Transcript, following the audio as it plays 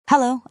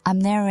Hello, I'm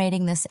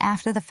narrating this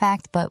after the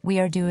fact, but we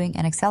are doing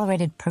an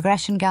accelerated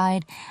progression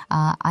guide.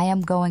 I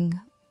am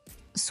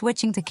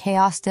switching to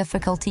Chaos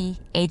difficulty,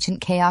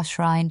 Ancient Chaos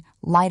Shrine,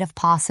 Light of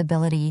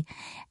Possibility,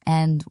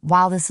 and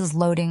while this is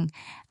loading,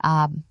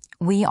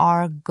 we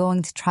are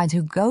going to try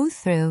to go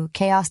through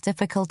Chaos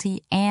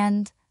difficulty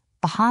and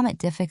Bahamut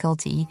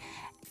difficulty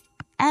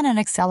and an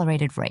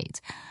accelerated rate,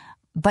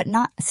 but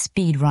not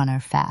speedrunner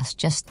fast,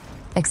 just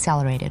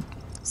accelerated.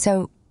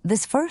 So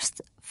this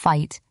first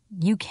fight,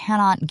 you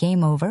cannot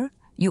game over.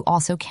 You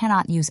also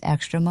cannot use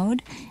extra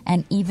mode.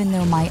 And even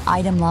though my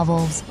item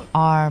levels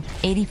are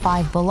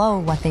 85 below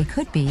what they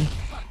could be,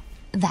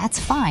 that's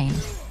fine.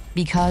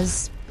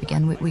 Because,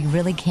 again, we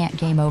really can't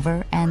game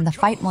over. And the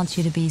fight wants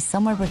you to be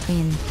somewhere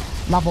between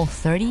level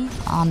 30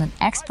 on an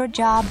expert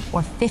job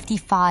or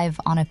 55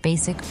 on a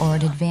basic or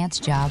an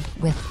advanced job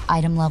with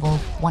item level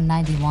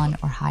 191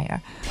 or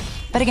higher.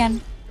 But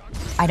again,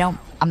 I'm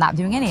not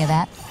doing any of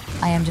that.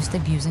 I am just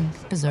abusing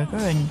Berserker,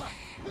 and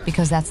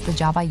because that's the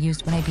job I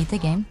used when I beat the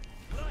game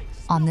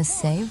on this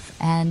save,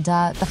 and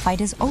the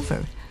fight is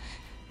over.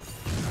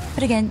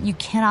 But again, you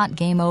cannot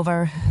game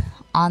over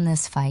on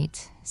this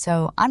fight,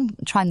 so I'm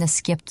trying to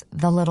skip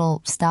the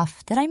little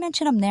stuff. Did I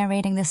mention I'm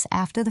narrating this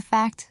after the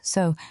fact?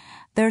 So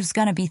there's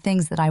gonna be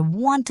things that I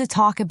want to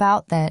talk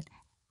about that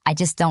I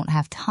just don't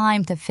have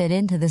time to fit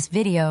into this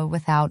video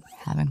without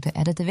having to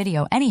edit the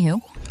video.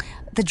 Anywho,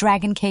 the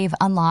Dragon Cave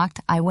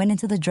unlocked. I went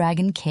into the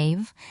Dragon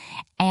Cave,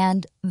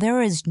 and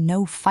there is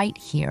no fight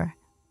here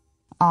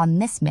on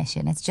this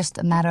mission. It's just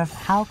a matter of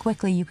how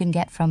quickly you can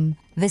get from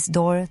this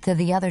door to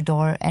the other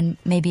door and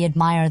maybe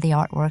admire the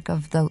artwork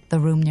of the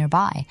room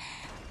nearby.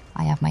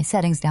 I have my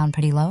settings down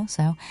pretty low,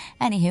 so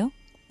anywho,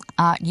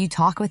 you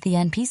talk with the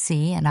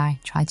NPC, and I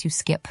try to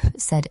skip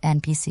said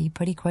NPC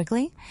pretty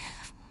quickly.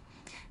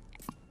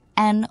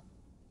 And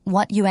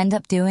what you end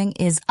up doing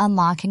is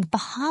unlocking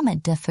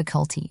Bahamut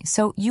difficulty.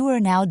 So you are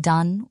now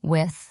done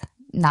with,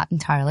 not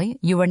entirely,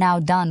 you are now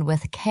done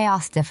with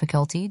Chaos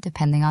difficulty,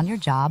 depending on your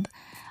job.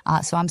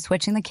 So I'm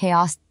switching the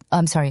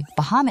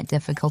Bahamut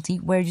difficulty,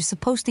 where you're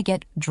supposed to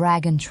get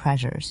dragon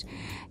treasures.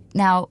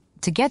 Now,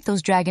 to get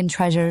those dragon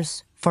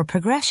treasures for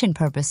progression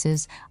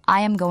purposes,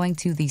 I am going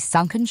to the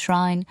Sunken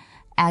Shrine,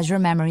 Azure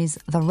Memories,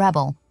 the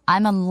Rebel.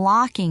 I'm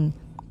unlocking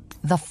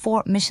the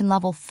mission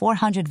level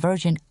 400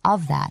 version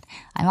of that.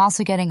 I'm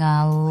also getting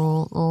a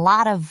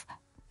lot of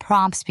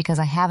prompts because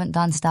I haven't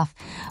done stuff.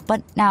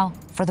 But now,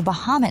 for the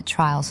Bahamut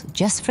trials,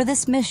 just for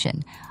this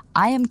mission,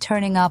 I am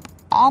turning up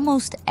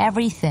almost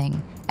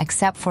everything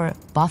except for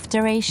buff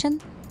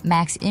duration,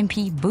 max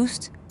MP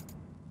boost,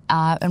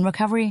 and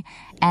recovery,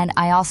 and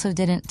I also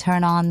didn't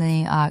turn on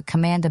the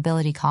command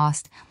ability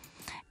cost.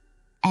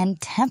 And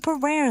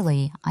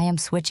temporarily, I am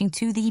switching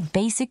to the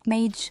basic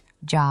mage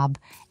job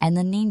and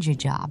the ninja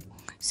job,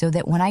 so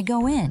that when I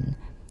go in,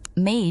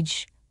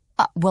 mage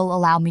will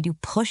allow me to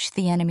push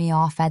the enemy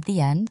off at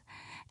the end,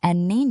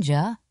 and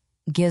ninja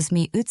gives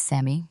me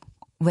utsemi,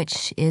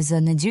 which is a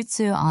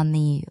ninjutsu on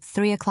the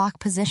 3 o'clock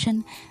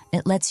position.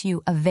 It lets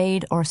you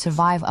evade or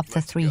survive up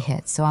to 3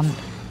 hits. So I'm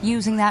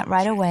using that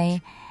right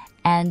away,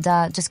 and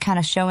just kind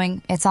of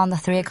showing it's on the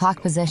 3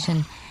 o'clock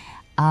position.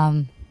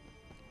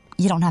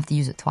 You don't have to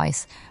use it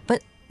twice,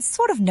 but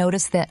sort of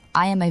notice that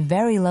I am a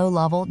very low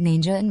level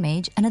ninja and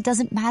mage, and it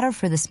doesn't matter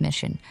for this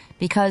mission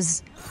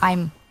because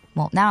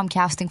now I'm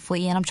casting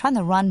Flee and I'm trying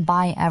to run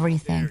by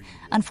everything.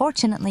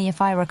 Unfortunately,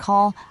 if I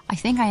recall, I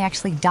think I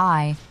actually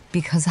die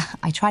because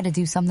I try to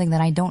do something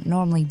that I don't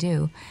normally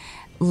do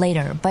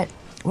later. But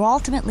we're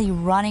ultimately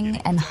running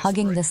and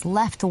hugging this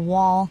left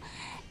wall,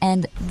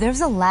 and there's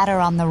a ladder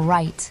on the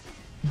right.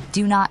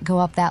 Do not go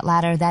up that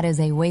ladder. That is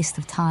a waste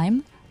of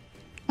time.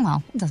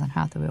 Well, it doesn't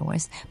have to be a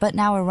waste. But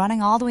now we're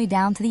running all the way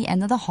down to the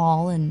end of the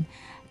hall and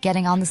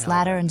getting on this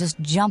ladder and just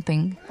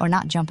jumping, or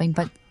not jumping,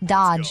 but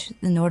dodge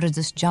in order to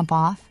just jump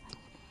off.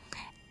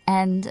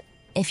 And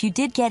if you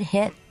did get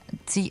hit,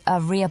 to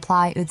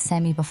reapply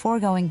Utsemi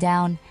before going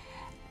down.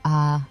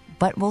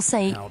 But we'll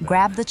say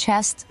grab the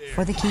chest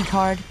for the key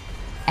card,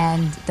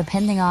 and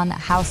depending on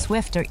how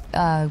swift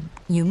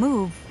you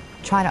move,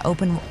 try to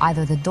open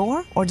either the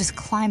door or just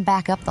climb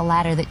back up the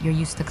ladder that you're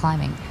used to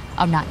climbing.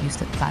 I'm not used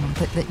to climbing,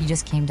 but that you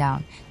just came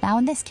down. Now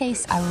in this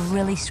case, I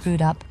really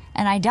screwed up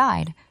and I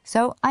died,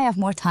 so I have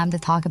more time to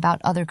talk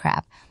about other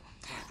crap.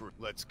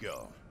 Let's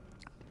go.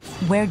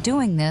 We're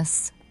doing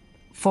this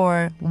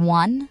for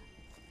one,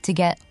 to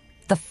get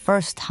the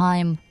first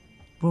time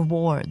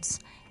rewards.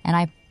 And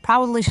I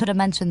probably should have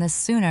mentioned this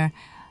sooner,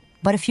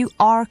 but if you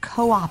are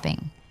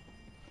co-oping,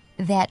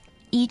 that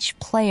each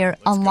player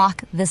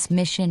unlock this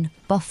mission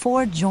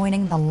before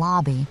joining the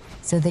lobby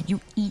so that you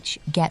each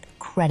get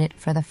credit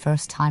for the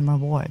first time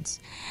rewards.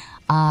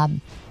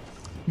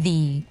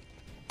 The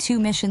 2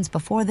 missions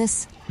before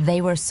this, they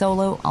were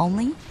solo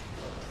only.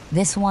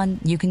 This one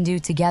you can do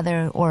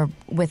together or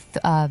with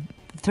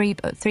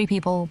three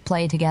people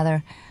play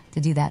together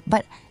to do that.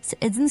 But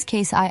in this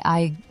case,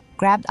 I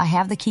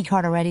have the key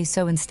card already,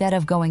 so instead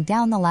of going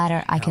down the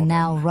ladder, I can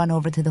now run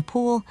over to the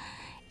pool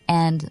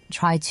and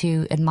try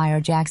to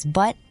admire Jack's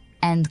butt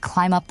and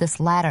climb up this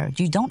ladder.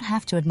 You don't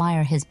have to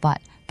admire his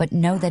butt, but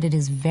know that it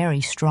is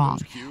very strong.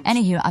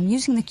 Anywho, I'm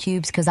using the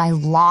cubes because I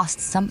lost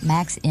some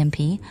max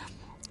MP.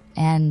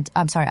 And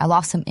I'm sorry, I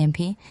lost some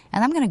MP.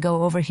 And I'm going to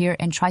go over here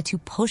and try to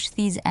push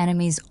these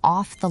enemies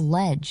off the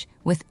ledge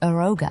with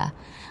Evoker.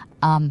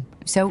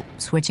 So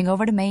switching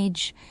over to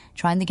Mage,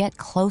 trying to get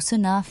close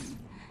enough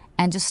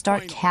and just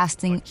start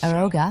casting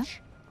Evoker.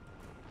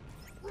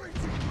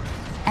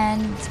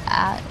 And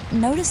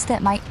notice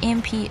that my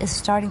MP is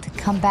starting to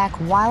come back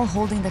while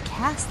holding the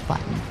cast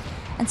button.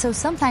 And so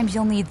sometimes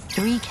you'll need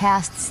 3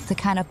 casts to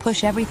kind of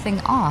push everything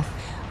off,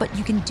 but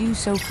you can do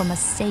so from a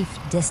safe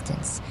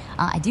distance.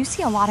 I do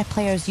see a lot of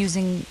players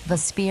using the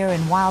spear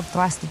and wild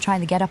thrust and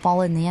trying to get up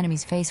all in the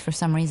enemy's face for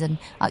some reason.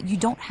 You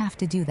don't have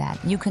to do that.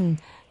 You can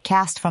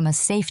cast from a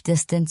safe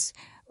distance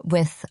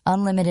with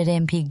unlimited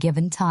MP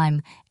given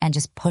time and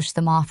just push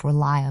them off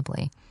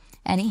reliably.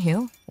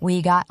 Anywho,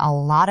 we got a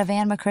lot of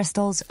anima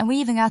crystals and we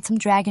even got some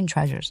dragon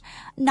treasures.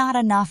 Not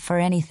enough for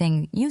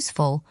anything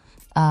useful,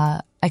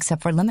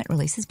 except for limit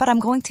releases, but I'm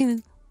going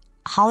to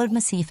Hollowed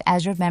Massif,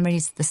 Azure of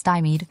Memories, the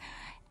Stymied,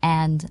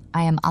 and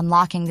I am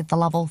unlocking the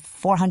level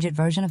 400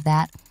 version of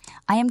that.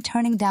 I am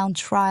turning down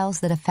trials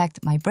that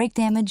affect my break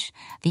damage,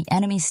 the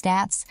enemy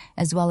stats,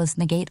 as well as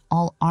negate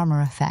all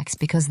armor effects,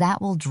 because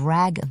that will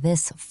drag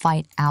this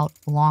fight out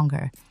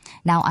longer.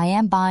 Now, I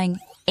am buying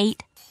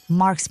 8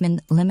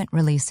 Marksman limit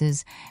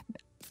releases,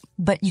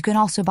 but you can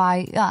also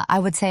buy, I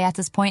would say at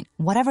this point,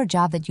 whatever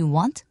job that you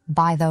want,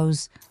 buy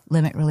those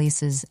limit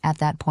releases at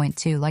that point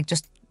too. Like,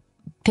 just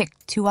pick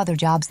 2 other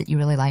jobs that you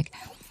really like.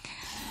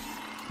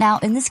 Now,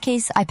 in this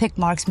case, I picked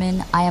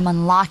Marksman. I am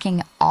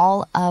unlocking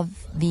all of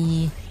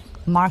the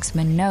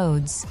Marksman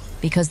nodes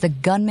because the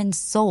Gunman's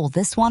Soul,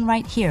 this one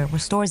right here,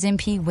 restores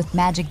MP with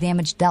magic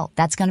damage dealt.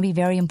 That's going to be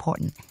very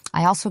important.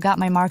 I also got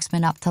my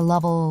Marksman up to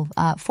level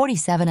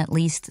 47 at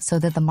least, so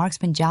that the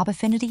Marksman job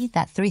affinity,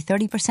 that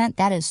 330%,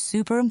 that is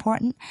super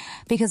important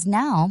because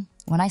now,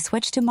 when I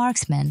switch to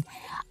Marksman,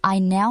 I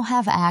now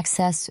have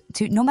access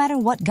to, no matter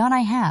what gun I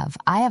have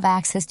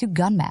access to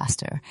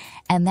Gunmaster,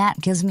 and that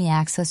gives me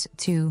access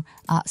to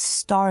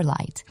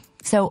Starlight.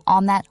 So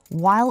on that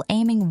while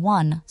aiming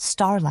 1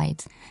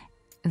 Starlight,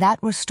 that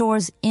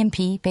restores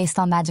MP based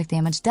on magic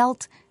damage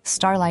dealt.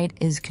 Starlight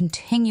is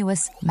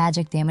continuous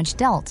magic damage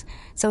dealt.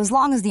 So as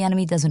long as the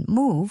enemy doesn't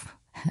move,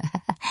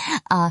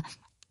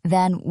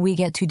 then we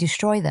get to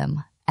destroy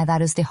them, and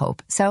that is the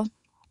hope. So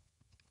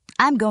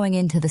I'm going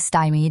into the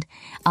Stymied.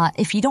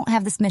 If you don't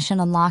have this mission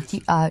unlocked,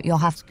 you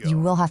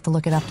will have to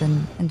look it up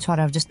and try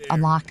to just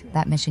unlock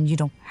that mission. You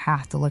don't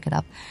have to look it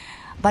up.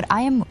 But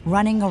I am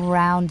running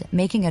around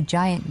making a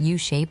giant U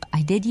shape.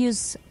 I did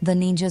use the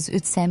ninja's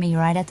Utsemi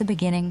right at the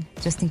beginning,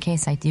 just in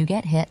case I do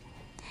get hit.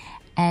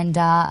 And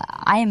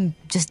I am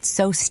just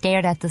so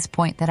scared at this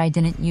point that I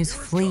didn't use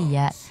Flee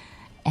yet.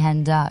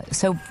 And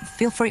so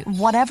feel free,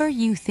 whatever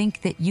you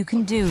think that you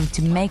can do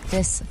to make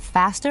this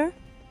faster,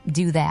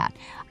 do that.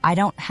 I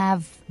don't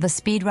have the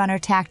speedrunner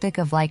tactic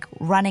of like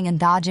running and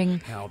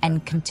dodging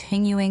and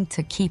continuing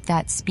to keep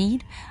that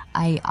speed.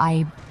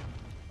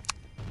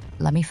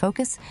 Let me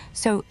focus.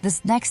 So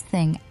this next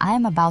thing, I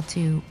am about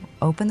to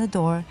open the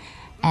door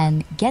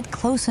and get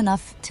close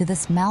enough to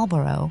this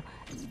Marlboro,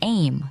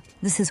 aim.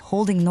 This is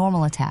holding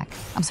normal attack.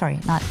 I'm sorry,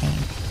 not aim,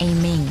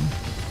 aiming.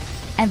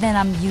 And then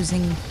I'm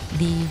using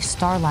the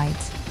Starlight.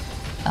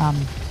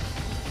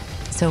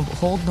 So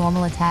hold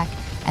normal attack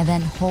and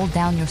then hold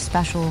down your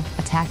special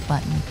attack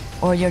button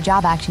or your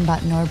job action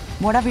button or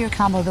whatever your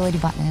combo ability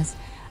button is.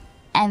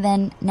 And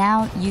then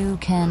now you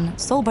can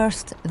soul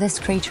burst this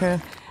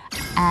creature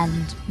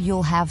and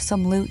you'll have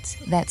some loot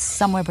that's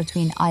somewhere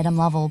between item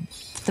level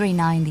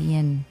 390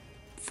 and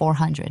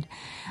 400.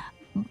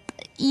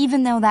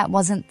 Even though that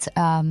wasn't,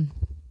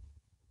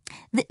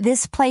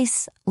 this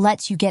place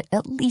lets you get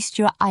at least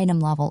your item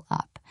level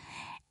up.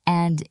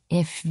 And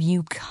if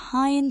you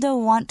kinda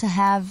want to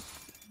have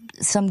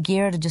some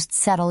gear to just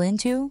settle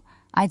into,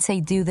 I'd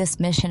say do this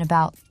mission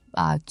about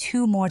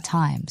 2 more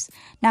times.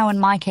 Now, in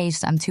my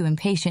case, I'm too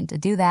impatient to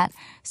do that,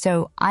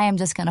 so I am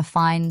just going to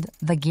find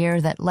the gear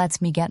that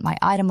lets me get my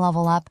item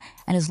level up,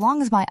 and as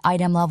long as my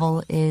item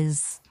level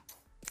is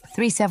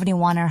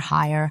 371 or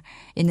higher,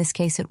 in this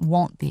case it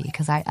won't be,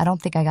 because I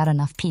don't think I got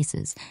enough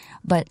pieces,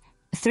 but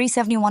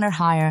 371 or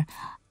higher,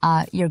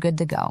 you're good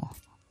to go.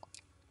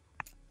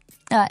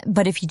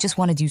 But if you just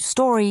want to do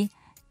story,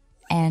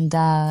 and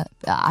I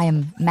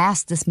am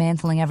mass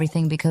dismantling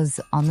everything because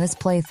on this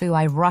playthrough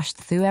I rushed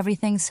through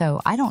everything,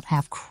 so I don't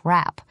have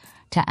crap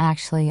to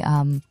actually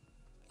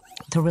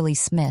to really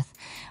smith.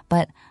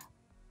 But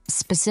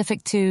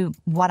specific to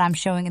what I'm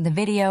showing in the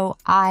video,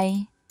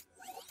 I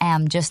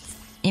am just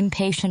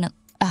impatiently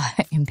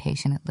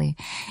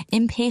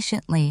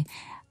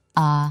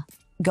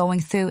going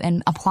through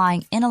and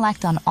applying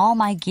intellect on all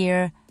my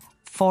gear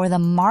for the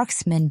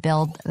Marksman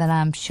build that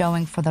I'm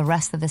showing for the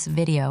rest of this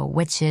video,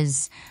 which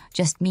is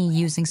just me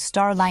using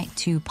Starlight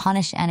to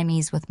punish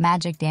enemies with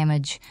magic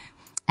damage,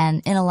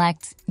 and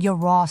intellect, your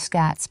raw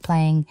stats,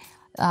 playing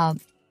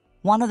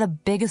one of the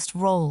biggest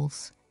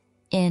roles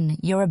in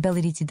your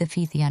ability to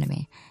defeat the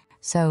enemy.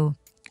 So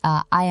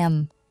I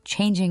am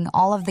changing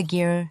all of the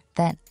gear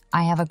that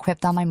I have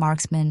equipped on my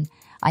Marksman.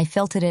 I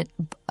filtered it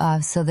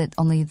so that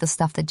only the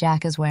stuff that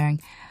Jack is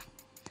wearing.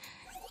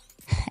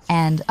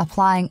 And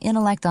applying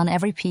intellect on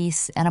every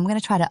piece, and I'm going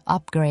to try to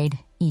upgrade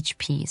each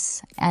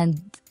piece.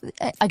 And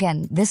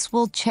again, this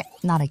will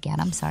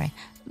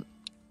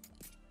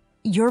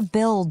your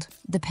build,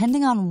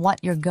 depending on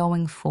what you're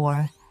going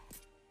for,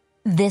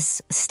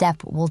 this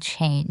step will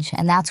change.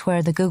 And that's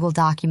where the Google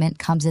document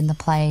comes into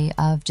play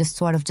of just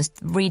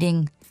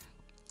reading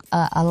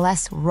a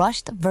less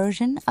rushed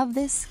version of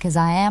this, because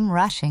I am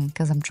rushing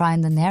because I'm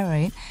trying to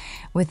narrate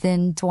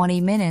within 20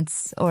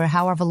 minutes or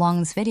however long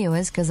this video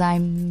is, because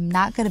I'm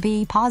not going to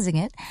be pausing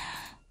it.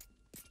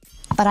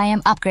 But I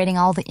am upgrading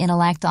all the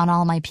intellect on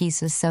all my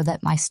pieces so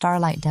that my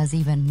Starlight does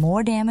even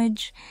more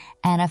damage.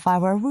 And if I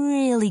were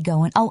really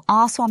going... Oh,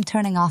 also I'm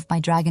turning off my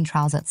Dragon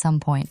Trials at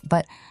some point.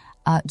 But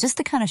just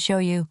to kind of show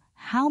you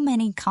how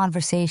many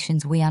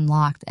conversations we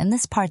unlocked. And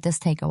this part does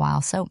take a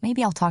while, so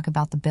maybe I'll talk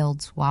about the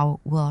builds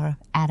while we're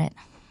at it.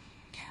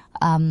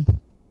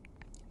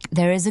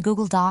 There is a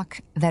Google Doc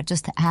that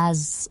just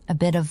has a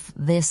bit of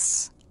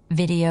this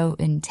video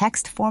in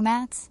text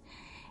formats.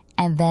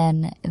 And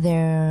then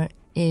there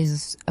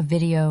is a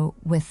video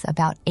with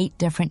about 8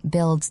 different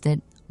builds that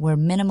were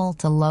minimal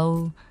to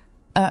no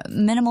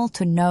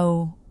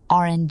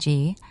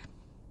RNG,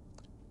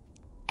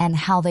 and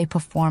how they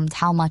performed,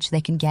 how much they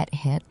can get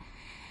hit.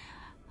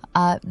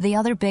 The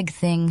other big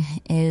thing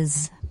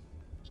is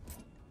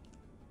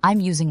I'm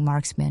using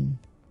Marksman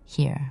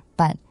here,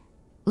 but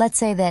let's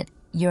say that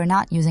you're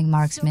not using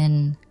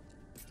Marksman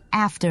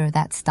after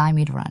that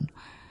Stymied run,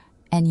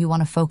 and you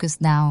want to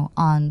focus now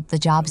on the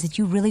jobs that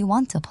you really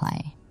want to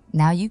play.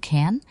 Now you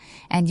can,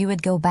 and you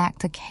would go back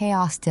to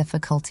Chaos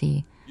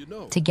difficulty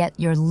to get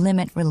your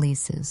limit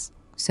releases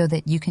so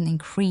that you can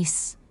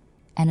increase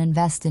and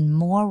invest in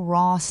more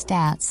raw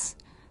stats,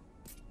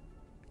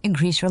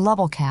 increase your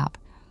level cap.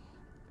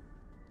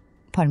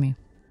 Pardon me.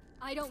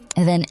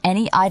 And then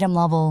any item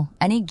level,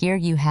 any gear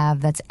you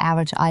have that's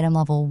average item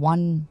level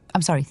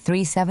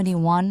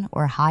 371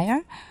 or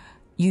higher,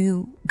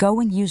 you go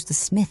and use the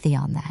smithy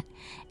on that.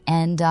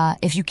 And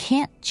if you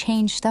can't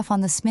change stuff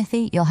on the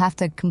smithy, you'll have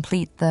to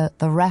complete the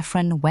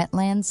Refren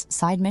Wetlands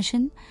side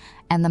mission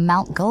and the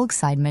Mount Gulg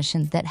side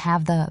mission that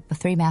have the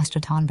 3 Master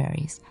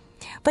Tonberries.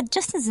 But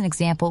just as an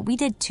example, we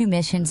did 2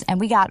 missions and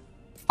we got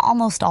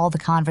almost all the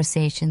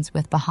conversations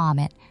with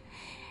Bahamut.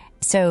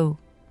 So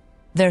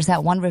there's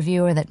that one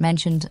reviewer that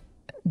mentioned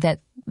that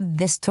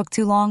this took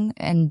too long,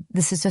 and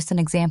this is just an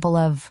example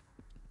of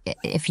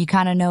if you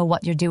kind of know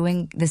what you're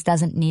doing, this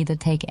doesn't need to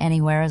take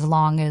anywhere as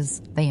long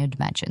as they had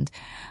mentioned.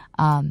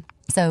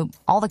 So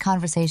all the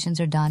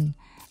conversations are done,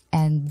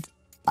 and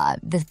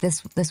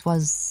this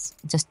was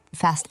just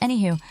fast.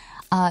 Anywho,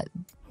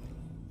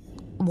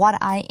 what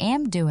I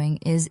am doing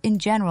is, in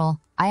general,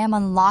 I am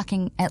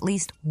unlocking at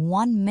least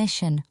one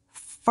mission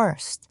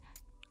first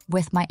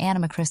with my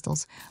anima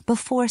crystals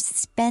before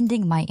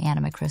spending my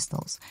anima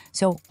crystals.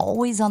 So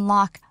always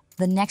unlock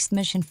the next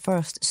mission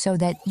first so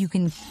that you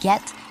can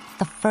get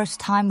the first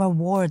time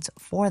rewards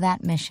for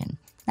that mission.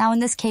 Now in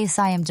this case,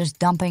 I am just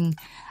dumping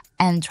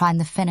and trying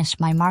to finish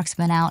my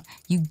Marksman out.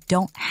 You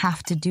don't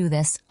have to do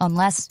this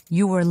unless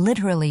you were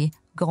literally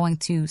going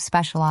to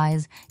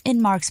specialize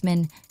in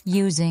Marksman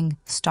using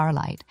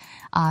Starlight.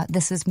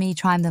 This is me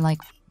trying to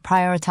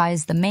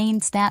prioritize the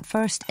main stat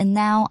first, and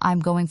now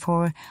I'm going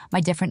for my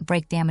different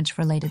break damage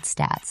related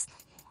stats.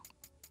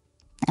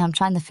 And I'm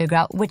trying to figure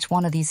out which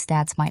one of these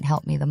stats might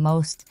help me the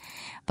most,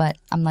 but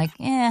I'm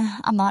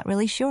I'm not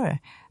really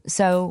sure.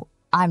 So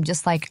I'm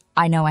just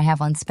I know I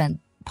have unspent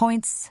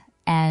points,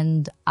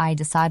 and I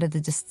decided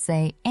to just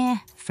say,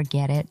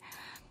 forget it.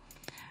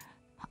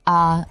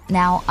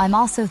 Now, I'm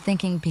also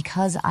thinking,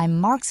 because I'm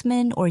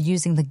Marksman or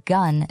using the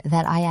gun,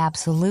 that I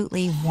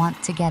absolutely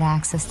want to get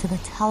access to the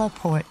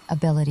teleport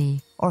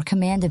ability or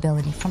command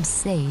ability from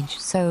Sage.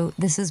 So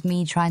this is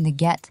me trying to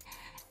get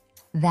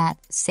that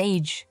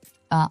Sage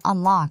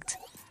unlocked.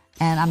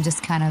 And I'm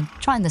just kind of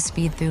trying to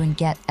speed through and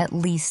get at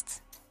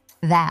least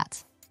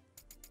that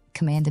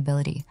command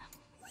ability.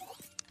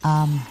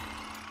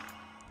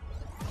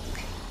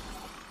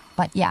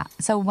 But yeah,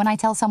 so when I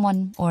tell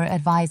someone or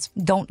advise,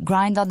 don't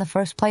grind on the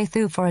first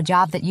playthrough for a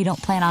job that you don't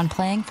plan on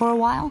playing for a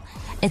while,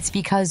 it's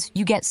because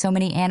you get so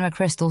many anima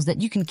crystals that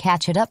you can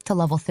catch it up to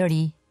level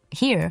 30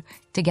 here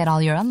to get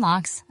all your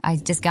unlocks. I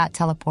just got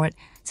teleport,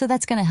 so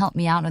that's going to help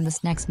me out on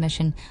this next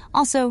mission.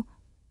 Also,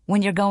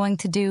 when you're going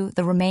to do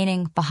the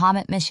remaining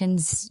Bahamut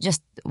missions,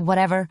 just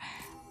whatever,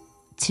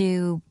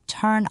 to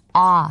turn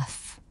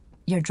off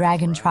your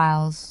Dragon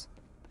Trials,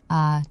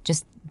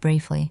 just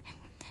briefly.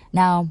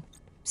 Now,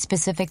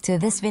 specific to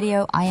this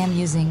video, I am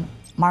using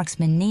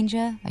Marksman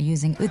Ninja, I'm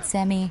using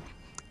Utsemi,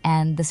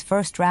 and this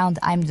first round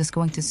I'm just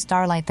going to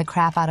Starlight the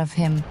crap out of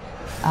him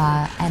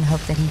and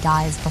hope that he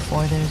dies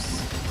before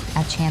there's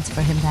a chance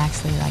for him to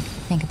actually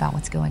think about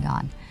what's going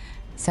on.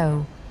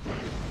 So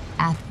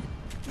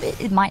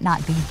it might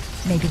not be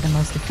maybe the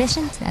most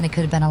efficient, and it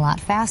could have been a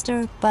lot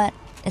faster, but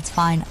it's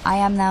fine. I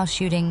am now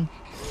shooting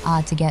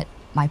to get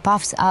my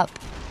buffs up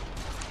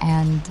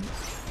and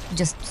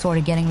just sort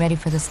of getting ready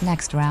for this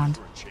next round.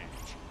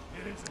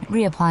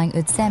 Reapplying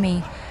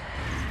Utsemi.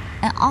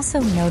 And also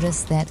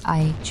notice that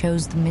I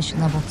chose the mission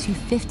level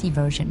 250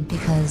 version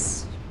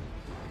because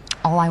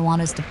all I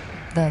want is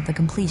the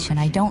completion.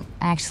 I don't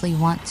actually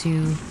want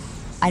to...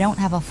 I don't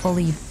have a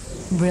fully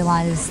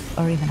realized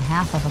or even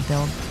half of a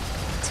build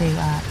to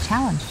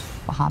challenge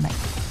Bahamut.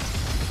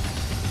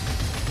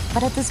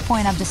 But at this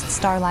point, I'm just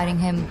starlighting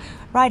him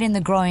right in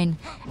the groin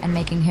and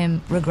making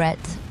him regret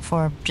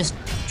for just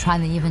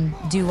trying to even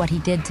do what he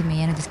did to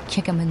me, and I just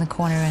kick him in the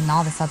corner and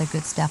all this other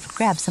good stuff.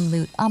 Grab some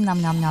loot. Nom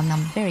nom nom nom.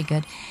 Very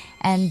good.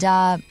 And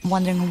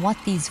wondering what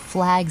these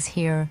flags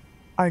here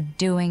are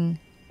doing.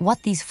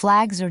 What these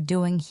flags are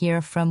doing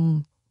here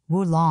from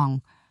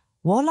Wulong.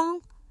 Wolong?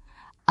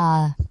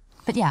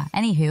 But yeah,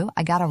 anywho,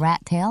 I got a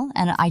rat tail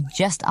and I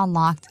just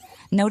unlocked.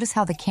 Notice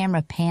how the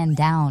camera panned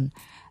down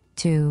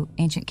to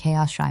Ancient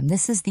Chaos Shrine.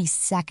 This is the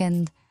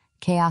second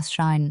Chaos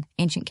Shrine,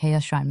 Ancient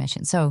Chaos Shrine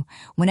mission. So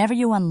whenever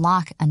you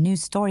unlock a new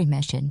story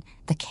mission,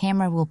 the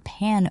camera will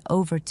pan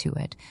over to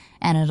it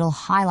and it'll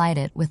highlight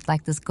it with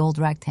like this gold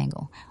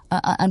rectangle.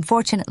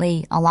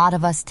 Unfortunately, a lot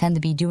of us tend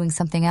to be doing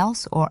something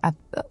else or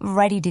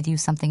ready to do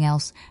something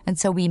else. And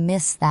so we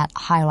miss that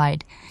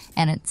highlight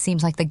and it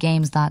seems like the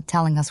game's not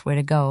telling us where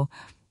to go.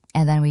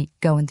 And then we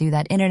go and do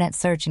that internet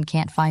search and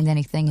can't find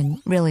anything.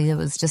 And really it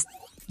was just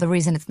the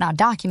reason it's not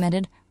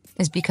documented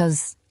is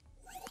because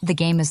the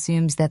game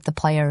assumes that the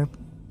player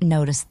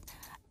noticed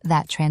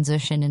that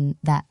transition and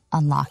that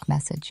unlock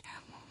message.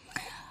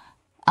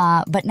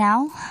 But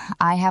now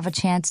I have a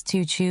chance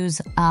to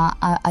choose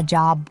a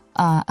job,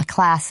 a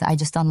class I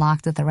just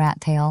unlocked with the rat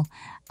tail.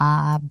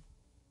 I'm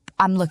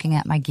looking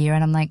at my gear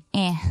and I'm like,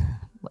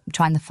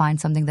 trying to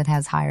find something that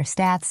has higher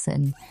stats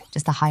and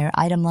just a higher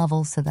item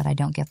level so that I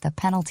don't get the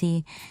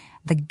penalty.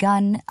 The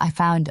gun, I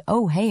found,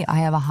 oh, hey, I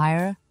have a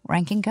higher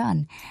ranking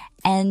gun.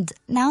 And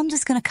now I'm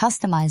just going to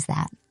customize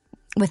that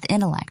with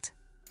intellect.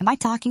 Am I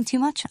talking too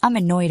much? I'm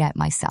annoyed at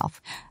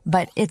myself,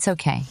 but it's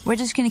okay. We're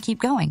just going to keep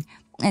going.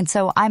 And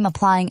so I'm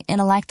applying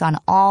intellect on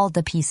all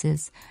the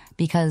pieces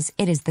because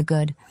it is the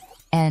good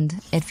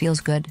and it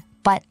feels good.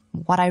 But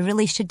what I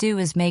really should do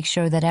is make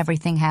sure that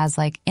everything has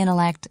like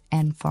intellect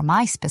and for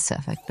my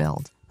specific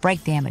build,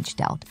 break damage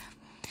dealt.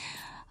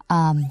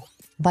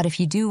 But if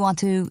you do want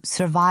to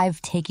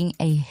survive taking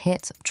a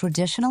hit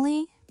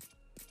traditionally,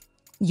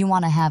 you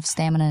want to have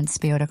stamina and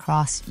spirit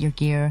across your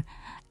gear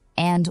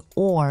and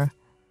or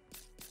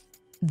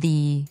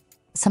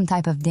some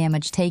type of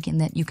damage taken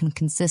that you can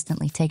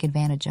consistently take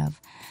advantage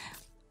of.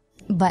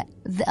 But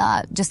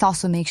just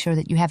also make sure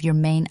that you have your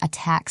main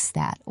attack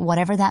stat,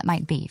 whatever that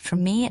might be. For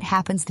me, it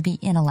happens to be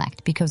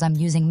intellect because I'm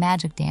using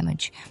magic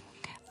damage.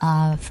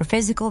 For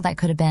physical, that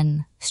could have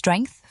been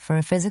strength.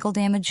 For physical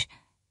damage,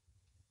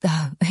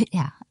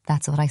 yeah,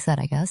 that's what I said,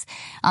 I guess.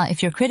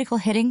 If you're critical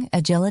hitting,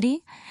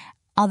 agility.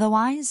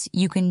 Otherwise,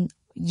 you can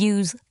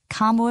use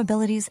combo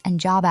abilities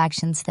and job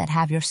actions that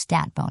have your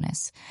stat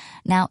bonus.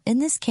 Now, in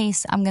this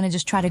case, I'm going to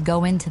just try to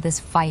go into this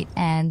fight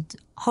and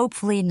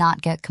hopefully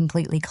not get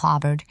completely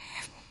clobbered,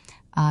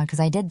 because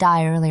I did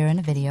die earlier in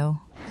the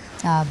video,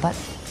 but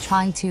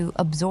trying to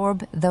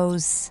absorb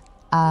those,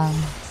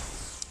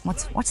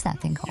 what's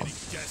that thing called?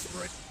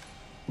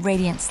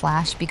 Radiant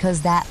Slash,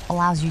 because that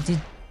allows you to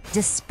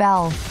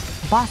dispel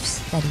buffs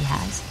that he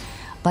has.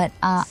 But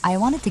I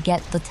wanted to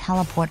get the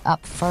teleport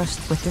up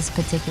first with this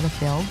particular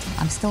build.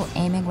 I'm still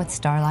aiming with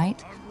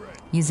Starlight,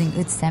 using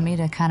Utsemi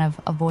to kind of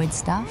avoid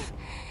stuff.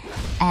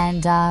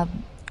 And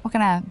we're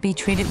going to be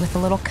treated with a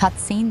little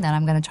cutscene that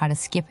I'm going to try to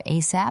skip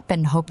ASAP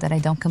and hope that I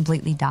don't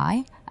completely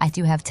die. I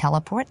do have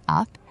teleport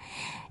up.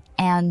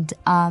 And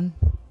I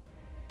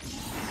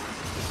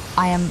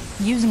am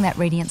using that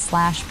Radiant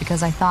Slash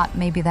because I thought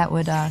maybe that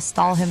would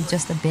stall him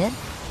just a bit.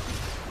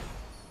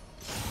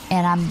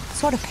 And I'm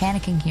sort of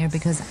panicking here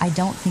because I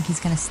don't think he's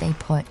going to stay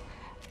put.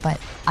 But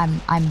I'm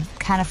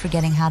kind of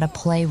forgetting how to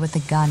play with the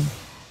gun.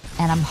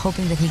 And I'm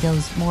hoping that he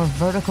goes more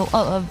vertical,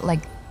 like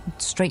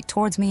straight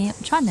towards me.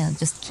 I'm trying to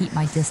just keep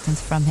my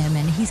distance from him,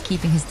 and he's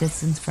keeping his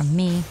distance from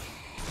me.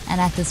 And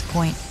at this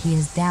point, he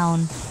is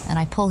down, and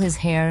I pull his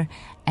hair,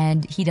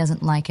 and he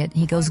doesn't like it.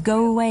 He goes,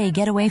 "Go away,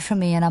 get away from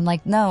me." And I'm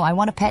like, "No, I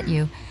want to pet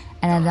you."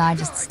 And then I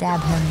just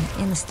stab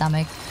him in the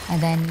stomach, and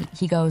then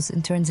he goes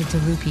and turns into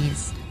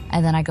rupees.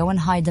 And then I go and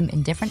hide them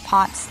in different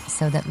pots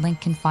so that Link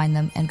can find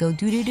them and go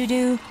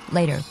do-do-do-do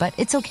later. But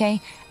it's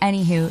okay.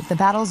 Anywho, the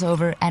battle's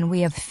over and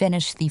we have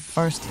finished the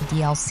first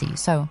DLC.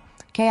 So,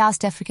 Chaos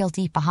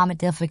difficulty, Bahamut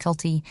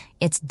difficulty,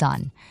 it's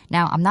done.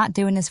 Now, I'm not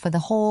doing this for the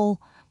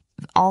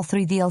all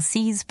 3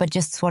 DLCs, but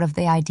just sort of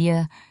the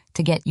idea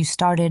to get you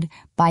started.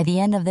 By the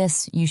end of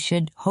this, you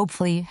should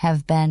hopefully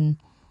have been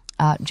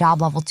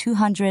job level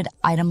 200,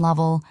 item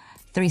level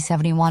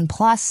 371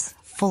 plus,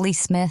 fully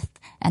smithed,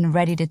 and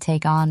ready to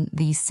take on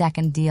the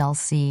second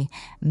DLC.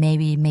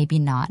 Maybe, maybe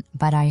not.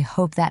 But I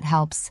hope that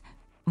helps.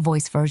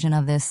 Voice version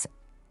of this.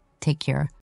 Take care.